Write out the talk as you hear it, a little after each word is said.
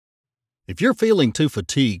If you're feeling too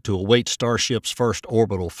fatigued to await Starship's first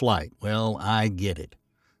orbital flight, well, I get it.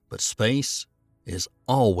 But space is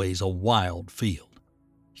always a wild field.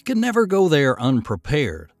 You can never go there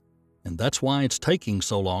unprepared, and that's why it's taking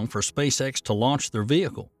so long for SpaceX to launch their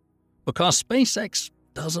vehicle. Because SpaceX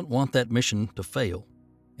doesn't want that mission to fail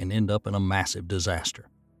and end up in a massive disaster.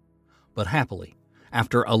 But happily,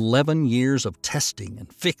 after 11 years of testing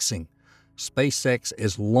and fixing, SpaceX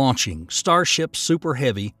is launching Starship Super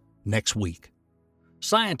Heavy next week.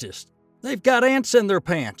 Scientists, they've got ants in their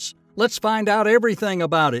pants. Let's find out everything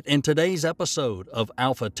about it in today's episode of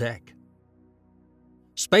Alpha Tech.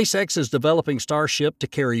 SpaceX is developing Starship to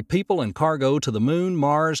carry people and cargo to the Moon,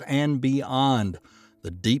 Mars, and beyond.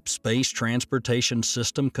 The deep space transportation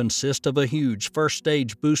system consists of a huge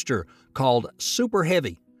first-stage booster called Super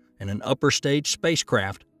Heavy and an upper-stage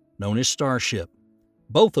spacecraft known as Starship,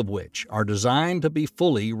 both of which are designed to be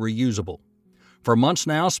fully reusable. For months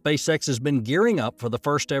now, SpaceX has been gearing up for the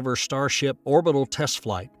first-ever Starship orbital test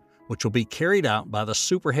flight, which will be carried out by the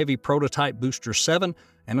Super Heavy prototype Booster 7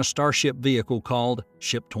 and a Starship vehicle called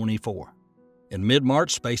Ship 24. In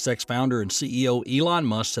mid-March, SpaceX founder and CEO Elon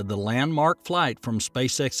Musk said the landmark flight from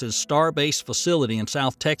SpaceX's Starbase facility in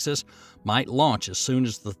South Texas might launch as soon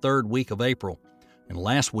as the third week of April. And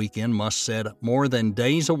last weekend, Musk said more than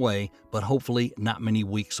days away, but hopefully not many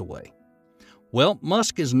weeks away. Well,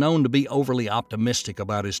 Musk is known to be overly optimistic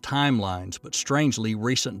about his timelines, but strangely,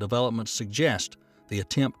 recent developments suggest the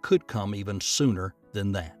attempt could come even sooner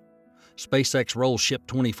than that. SpaceX rolled Ship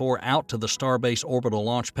 24 out to the Starbase orbital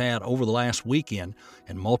launch pad over the last weekend,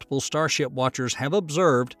 and multiple Starship watchers have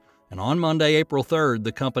observed, and on Monday, April 3rd,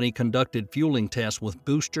 the company conducted fueling tests with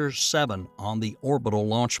Booster 7 on the orbital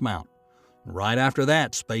launch mount. Right after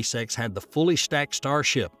that, SpaceX had the fully stacked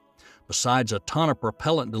Starship. Besides, a ton of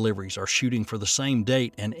propellant deliveries are shooting for the same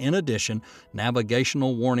date, and in addition,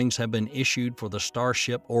 navigational warnings have been issued for the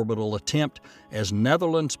Starship orbital attempt, as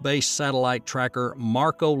Netherlands-based satellite tracker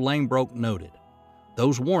Marco Lanebroek noted.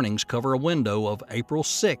 Those warnings cover a window of April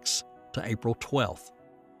 6th to April 12th.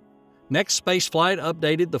 Next spaceflight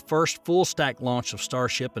updated the first full-stack launch of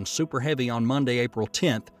Starship and Super Heavy on Monday, April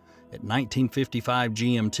 10th at 1955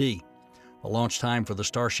 GMT. The launch time for the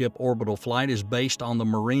Starship orbital flight is based on the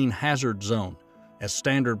Marine Hazard Zone. As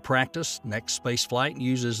standard practice, next spaceflight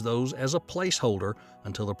uses those as a placeholder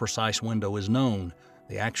until the precise window is known.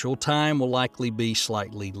 The actual time will likely be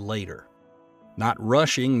slightly later. Not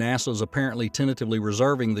rushing, NASA is apparently tentatively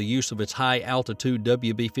reserving the use of its high-altitude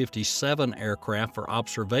WB-57 aircraft for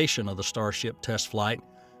observation of the Starship test flight.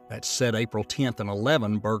 That's set April 10th and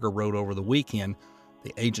 11, Berger wrote over the weekend.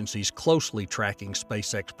 The agency's closely tracking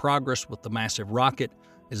SpaceX progress with the massive rocket,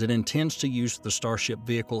 as it intends to use the Starship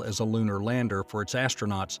vehicle as a lunar lander for its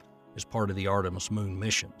astronauts as part of the Artemis moon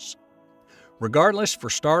missions. Regardless, for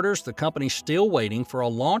starters, the company's still waiting for a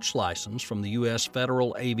launch license from the U.S.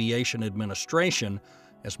 Federal Aviation Administration,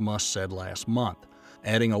 as Musk said last month.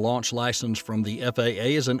 Adding a launch license from the FAA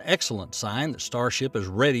is an excellent sign that Starship is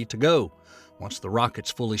ready to go. Once the rocket's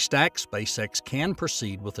fully stacked, SpaceX can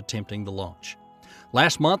proceed with attempting the launch.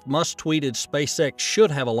 Last month, Musk tweeted SpaceX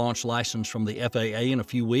should have a launch license from the FAA in a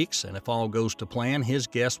few weeks, and if all goes to plan, his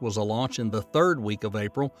guess was a launch in the third week of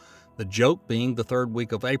April. The joke being the third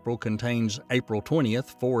week of April contains April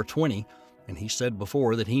 20th, 420, and he said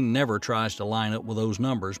before that he never tries to line up with those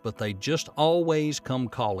numbers, but they just always come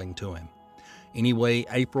calling to him. Anyway,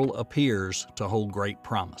 April appears to hold great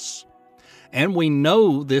promise. And we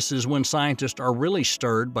know this is when scientists are really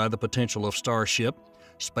stirred by the potential of Starship.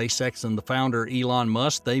 SpaceX and the founder Elon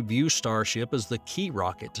Musk, they view Starship as the key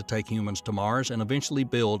rocket to take humans to Mars and eventually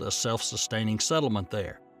build a self-sustaining settlement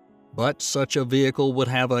there. But such a vehicle would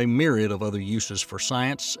have a myriad of other uses for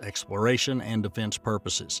science, exploration, and defense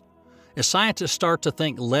purposes. As scientists start to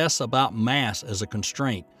think less about mass as a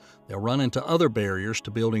constraint, they'll run into other barriers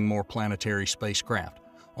to building more planetary spacecraft.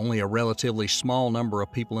 Only a relatively small number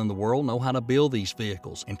of people in the world know how to build these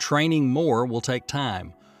vehicles, and training more will take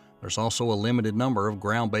time. There's also a limited number of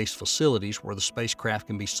ground-based facilities where the spacecraft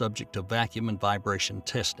can be subject to vacuum and vibration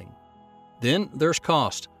testing. Then there's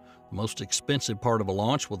cost. The most expensive part of a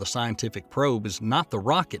launch with a scientific probe is not the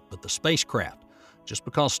rocket, but the spacecraft. Just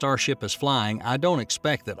because Starship is flying, I don't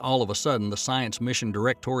expect that all of a sudden the Science Mission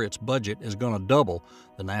Directorate's budget is going to double,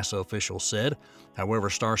 the NASA official said.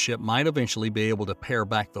 However, Starship might eventually be able to pare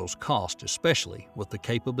back those costs, especially with the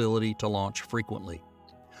capability to launch frequently.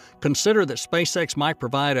 Consider that SpaceX might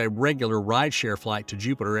provide a regular rideshare flight to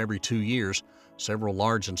Jupiter every 2 years. Several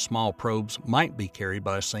large and small probes might be carried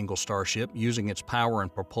by a single Starship, using its power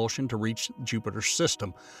and propulsion to reach Jupiter's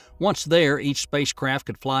system. Once there, each spacecraft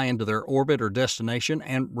could fly into their orbit or destination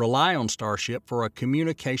and rely on Starship for a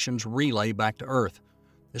communications relay back to Earth.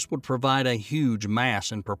 This would provide a huge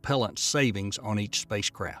mass and propellant savings on each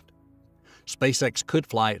spacecraft. SpaceX could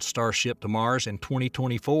fly its Starship to Mars in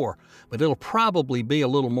 2024, but it'll probably be a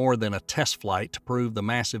little more than a test flight to prove the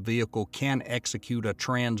massive vehicle can execute a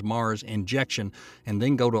trans-Mars injection and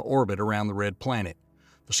then go to orbit around the red planet.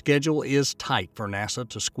 The schedule is tight for NASA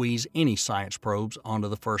to squeeze any science probes onto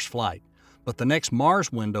the first flight, but the next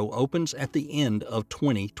Mars window opens at the end of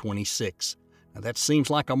 2026. Now, that seems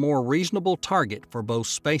like a more reasonable target for both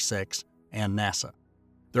SpaceX and NASA.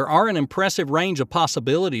 There are an impressive range of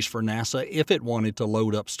possibilities for NASA if it wanted to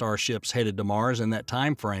load up Starships headed to Mars in that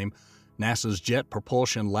time frame. NASA's Jet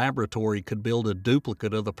Propulsion Laboratory could build a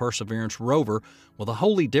duplicate of the Perseverance rover with a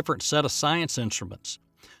wholly different set of science instruments.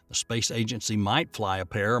 The space agency might fly a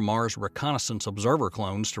pair of Mars Reconnaissance Observer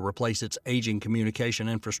clones to replace its aging communication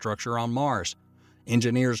infrastructure on Mars.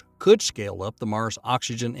 Engineers could scale up the Mars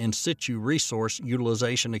Oxygen In Situ Resource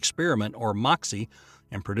Utilization Experiment, or MOXIE,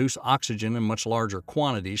 and produce oxygen in much larger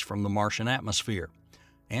quantities from the Martian atmosphere.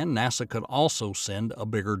 And NASA could also send a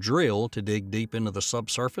bigger drill to dig deep into the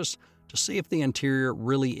subsurface to see if the interior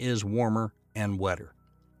really is warmer and wetter.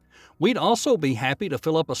 We'd also be happy to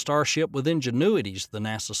fill up a Starship with ingenuities, the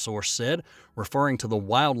NASA source said, referring to the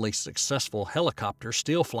wildly successful helicopter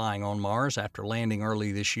still flying on Mars after landing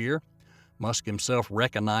early this year. Musk himself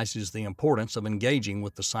recognizes the importance of engaging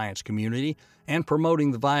with the science community and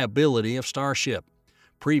promoting the viability of Starship.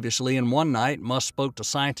 Previously, in one night, Musk spoke to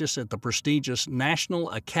scientists at the prestigious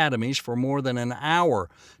National Academies for more than an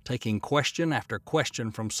hour, taking question after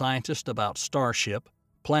question from scientists about Starship,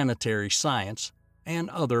 planetary science, and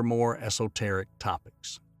other more esoteric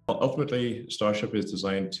topics. Ultimately, Starship is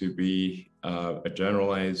designed to be a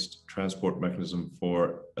generalized transport mechanism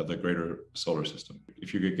for the greater solar system.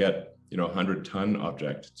 If you could get, a 100-ton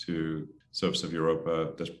object to the surface of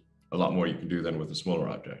Europa, there's a lot more you can do than with a smaller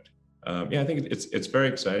object. I think it's very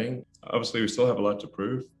exciting. Obviously, we still have a lot to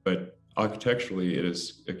prove, but architecturally, it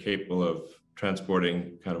is capable of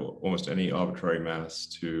transporting kind of almost any arbitrary mass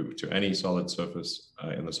to any solid surface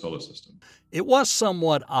in the solar system. It was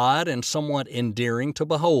somewhat odd and somewhat endearing to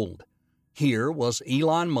behold. Here was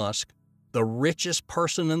Elon Musk, the richest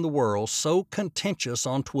person in the world, so contentious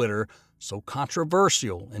on Twitter, so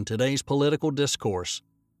controversial in today's political discourse,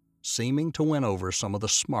 seeming to win over some of the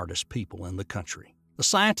smartest people in the country. The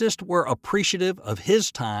scientists were appreciative of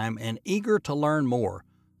his time and eager to learn more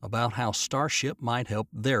about how Starship might help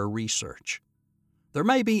their research. There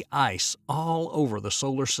may be ice all over the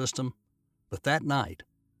solar system, but that night,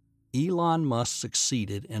 Elon Musk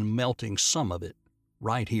succeeded in melting some of it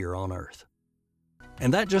right here on Earth.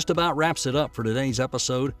 And that just about wraps it up for today's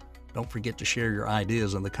episode. Don't forget to share your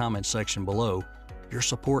ideas in the comments section below. Your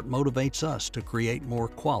support motivates us to create more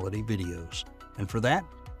quality videos. And for that,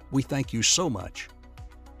 we thank you so much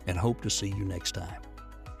and hope to see you next time.